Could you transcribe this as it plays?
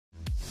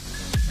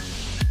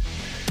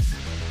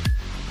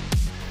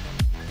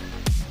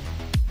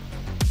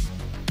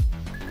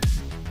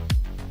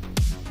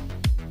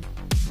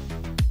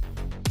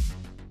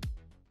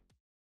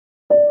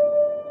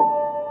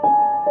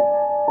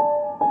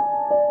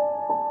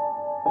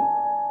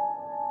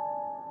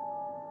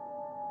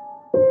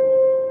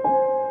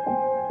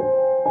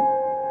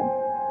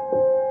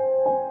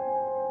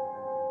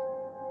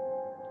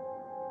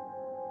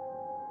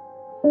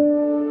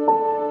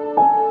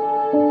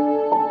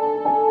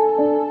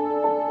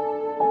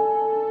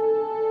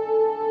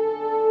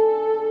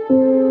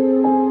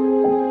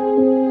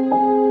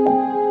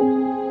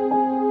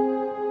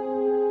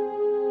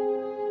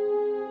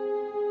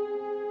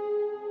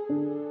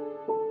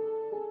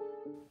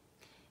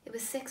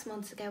6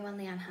 months ago when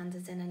Leanne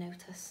handed in a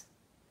notice.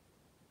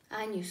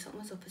 I knew something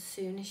was up as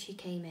soon as she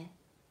came in.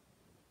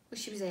 Well,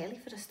 she was early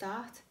for a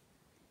start.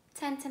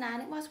 10 to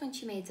 9 it was when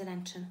she made her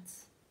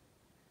entrance.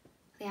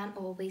 Leanne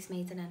always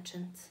made an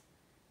entrance.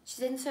 She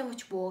didn't so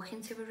much walk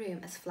into a room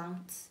as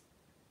flounce.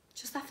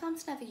 Just that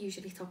flounce never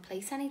usually took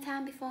place any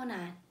time before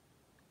 9.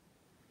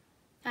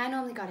 I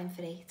normally got in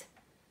for 8.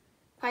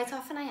 Quite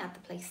often I had the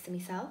place to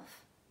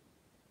myself.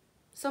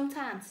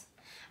 Sometimes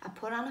I'd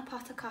put on a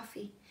pot of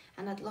coffee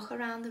and I'd look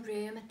around the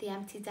room at the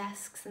empty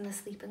desks and the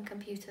sleeping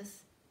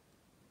computers.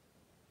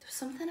 There was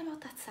something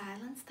about that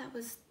silence that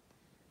was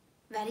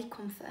very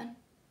comforting.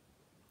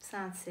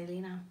 Sounds silly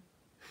now.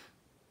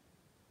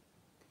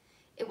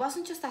 It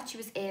wasn't just that she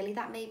was early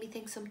that made me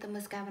think something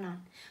was going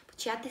on, but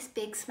she had this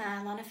big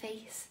smile on her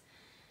face.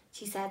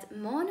 She said,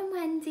 "Morning,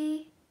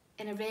 Wendy,"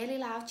 in a really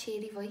loud,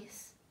 cheery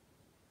voice.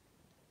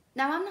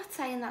 Now, I'm not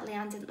saying that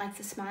Leanne didn't like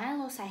to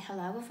smile or say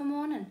hello of a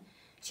morning.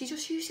 She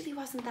just usually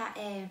wasn't that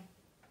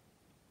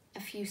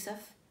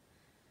effusive.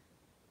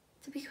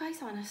 To be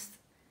quite honest,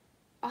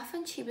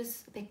 often she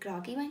was a bit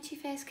groggy when she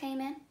first came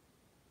in.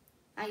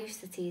 I used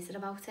to tease her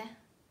about it.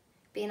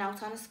 Being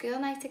out on a school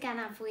night again,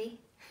 have we?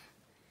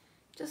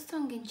 Just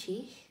tongue in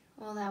cheek,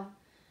 although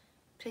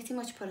pretty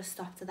much put a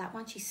stop to that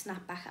when she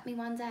snapped back at me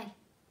one day.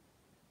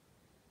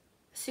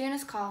 As soon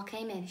as Carl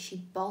came in, she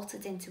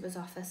bolted into his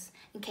office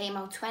and came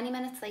out 20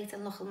 minutes later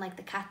looking like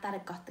the cat that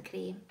had got the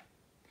cream.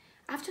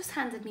 "I've just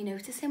handed me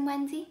notice in,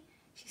 Wendy,"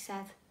 she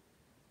said,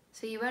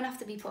 "so you won't have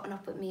to be putting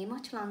up with me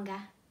much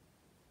longer."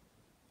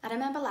 I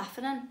remember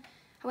laughing and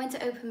I went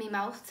to open my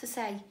mouth to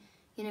say,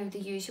 you know, the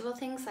usual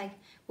things like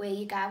where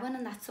you going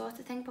and that sort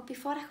of thing, but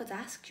before I could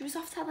ask, she was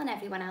off telling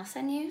everyone else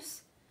her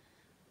news.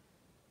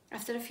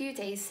 After a few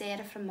days,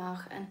 Sarah from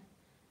marketing,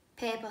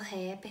 purple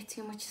hair, bit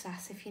too much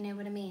sass if you know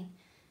what I mean,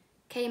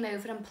 came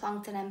over and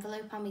plonked an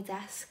envelope on my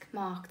desk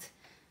marked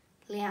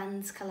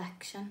Leanne's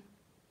collection.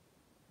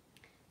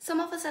 Some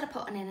of us are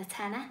putting in a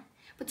tenner,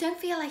 but don't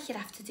feel like you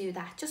have to do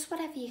that, just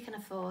whatever you can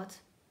afford.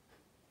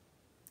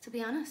 To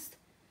be honest,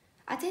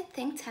 I did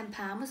think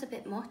 £10 was a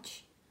bit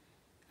much.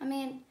 I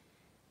mean,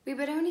 we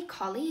were only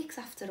colleagues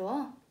after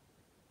all.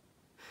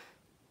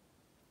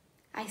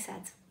 I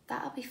said,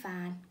 that'll be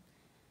fine.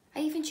 I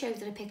even showed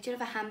her a picture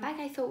of a handbag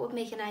I thought would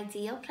make an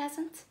ideal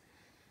present.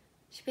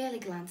 She barely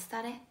glanced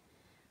at it.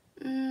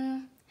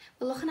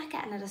 We're looking at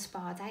getting her a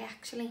spa day,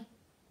 actually.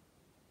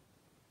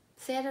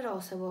 Sarah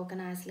also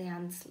organised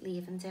Leanne's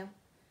leave and do.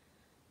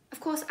 Of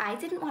course, I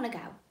didn't want to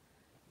go.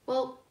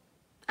 Well,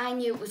 I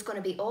knew it was going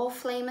to be all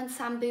flaming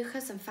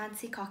sambucas and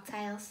fancy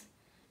cocktails.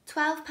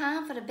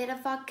 £12 for a bit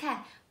of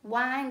vodka,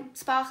 wine,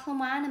 sparkling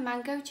wine and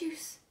mango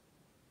juice.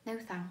 No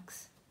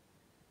thanks.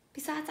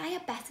 Besides, I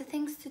had better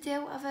things to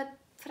do of a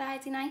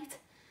Friday night.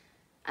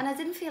 And I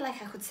didn't feel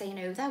like I could say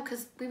no though,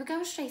 because we were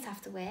going straight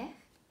after work.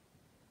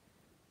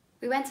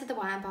 We went to the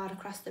wine bar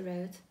across the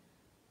road.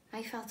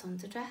 I felt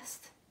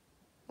underdressed.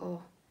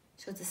 Or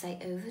should I say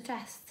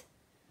overdressed.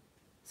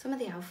 Some of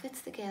the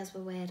outfits the girls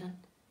were wearing.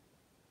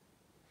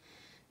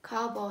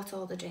 Carl bought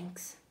all the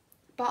drinks.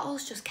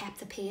 Bottles just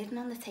kept appearing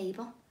on the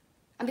table.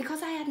 And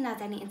because I hadn't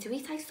had anything to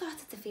eat, I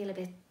started to feel a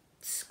bit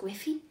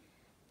squiffy.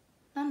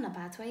 Not in a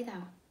bad way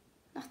though.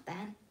 Not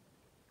then.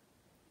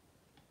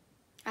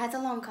 I had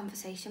a long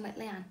conversation with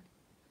Leanne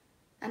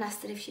and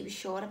asked her if she was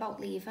sure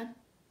about leaving.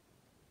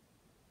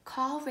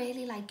 Carl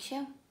really likes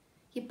you.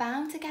 You're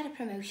bound to get a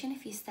promotion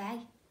if you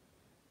stay.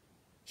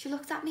 She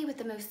looked at me with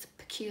the most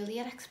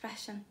peculiar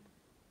expression.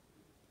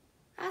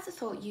 I'd have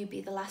thought you'd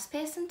be the last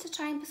person to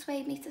try and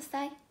persuade me to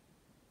stay.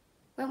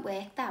 Won't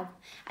work though.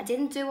 I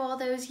didn't do all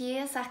those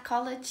years at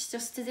college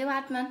just to do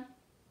admin.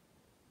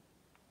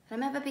 I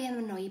remember being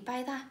annoyed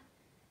by that.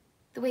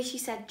 The way she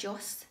said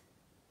just.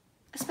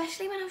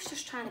 Especially when I was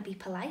just trying to be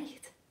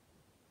polite.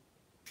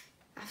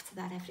 After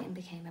that, everything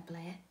became a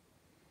blur.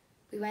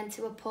 We went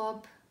to a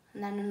pub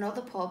and then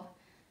another pub.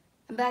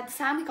 And by the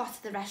time we got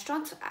to the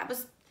restaurant,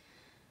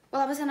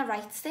 I was in a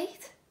right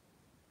state.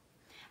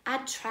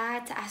 I'd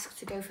tried to ask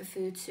to go for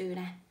food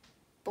sooner,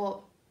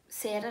 but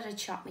Sarah had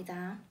shot me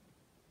down.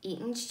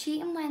 Eating's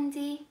cheating,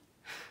 Wendy.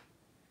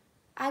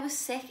 I was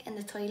sick in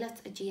the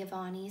toilet at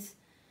Giovanni's.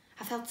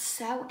 I felt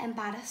so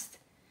embarrassed,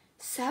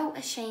 so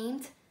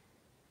ashamed.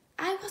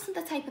 I wasn't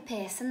the type of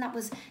person that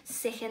was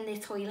sick in the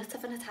toilet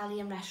of an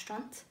Italian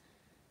restaurant.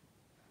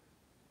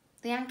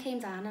 Leanne came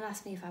down and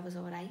asked me if I was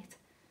all right.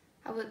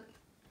 I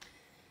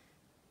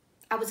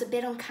was a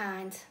bit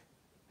unkind.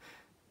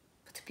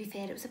 But to be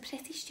fair, it was a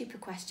pretty stupid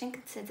question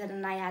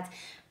considering I had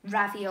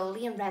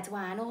ravioli and red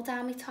wine all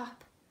down my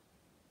top.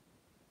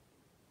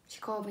 She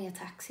called me a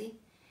taxi,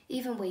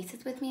 even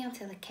waited with me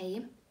until it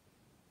came.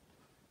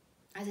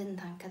 I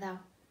didn't thank her though.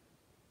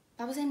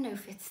 I was in no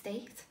fit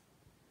state.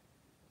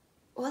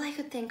 All I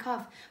could think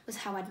of was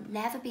how I'd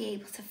never be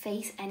able to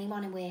face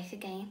anyone in work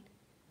again.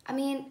 I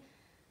mean,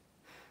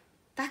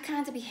 that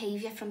kind of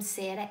behaviour from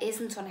Sarah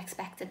isn't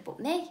unexpected, but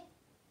me?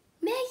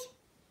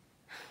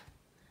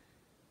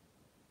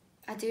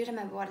 I do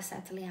remember what I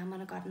said to Leanne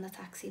when I got in the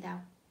taxi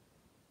though.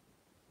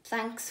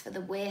 Thanks for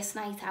the worst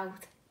night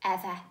out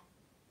ever.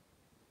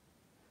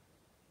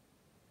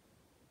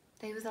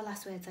 They were the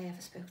last words I ever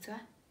spoke to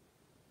her.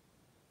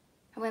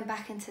 I went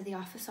back into the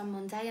office on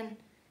Monday and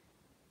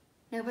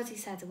nobody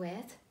said a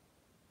word.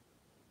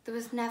 There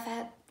was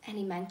never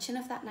any mention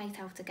of that night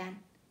out again.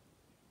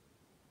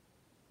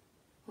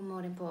 When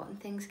more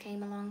important things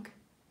came along.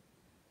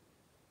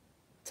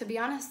 To be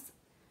honest,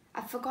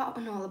 I've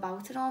forgotten all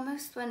about it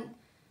almost when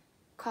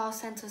Carl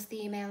sent us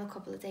the email a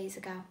couple of days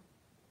ago.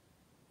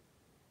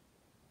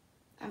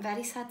 I'm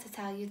very sad to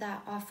tell you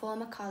that our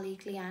former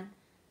colleague Leanne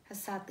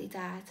has sadly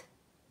died.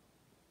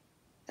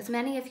 As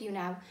many of you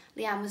know,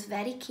 Leanne was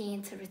very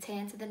keen to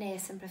return to the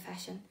nursing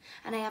profession,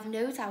 and I have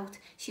no doubt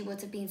she would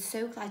have been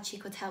so glad she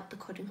could help the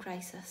current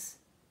crisis.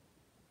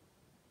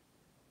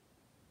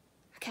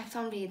 I kept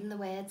on reading the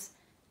words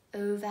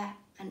over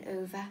and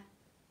over.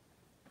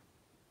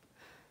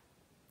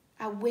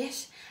 I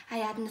wish I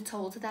hadn't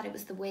told her that it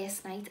was the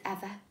worst night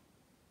ever.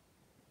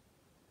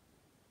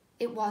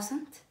 It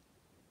wasn't.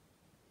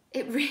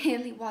 It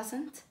really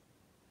wasn't.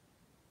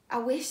 I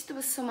wish there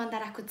was someone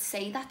that I could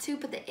say that to,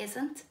 but there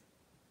isn't.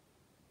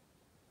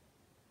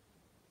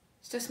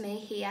 It's just me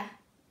here,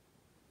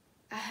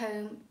 at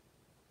home,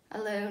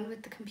 alone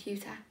with the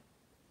computer.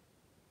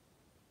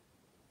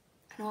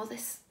 And all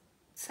this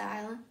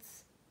silence.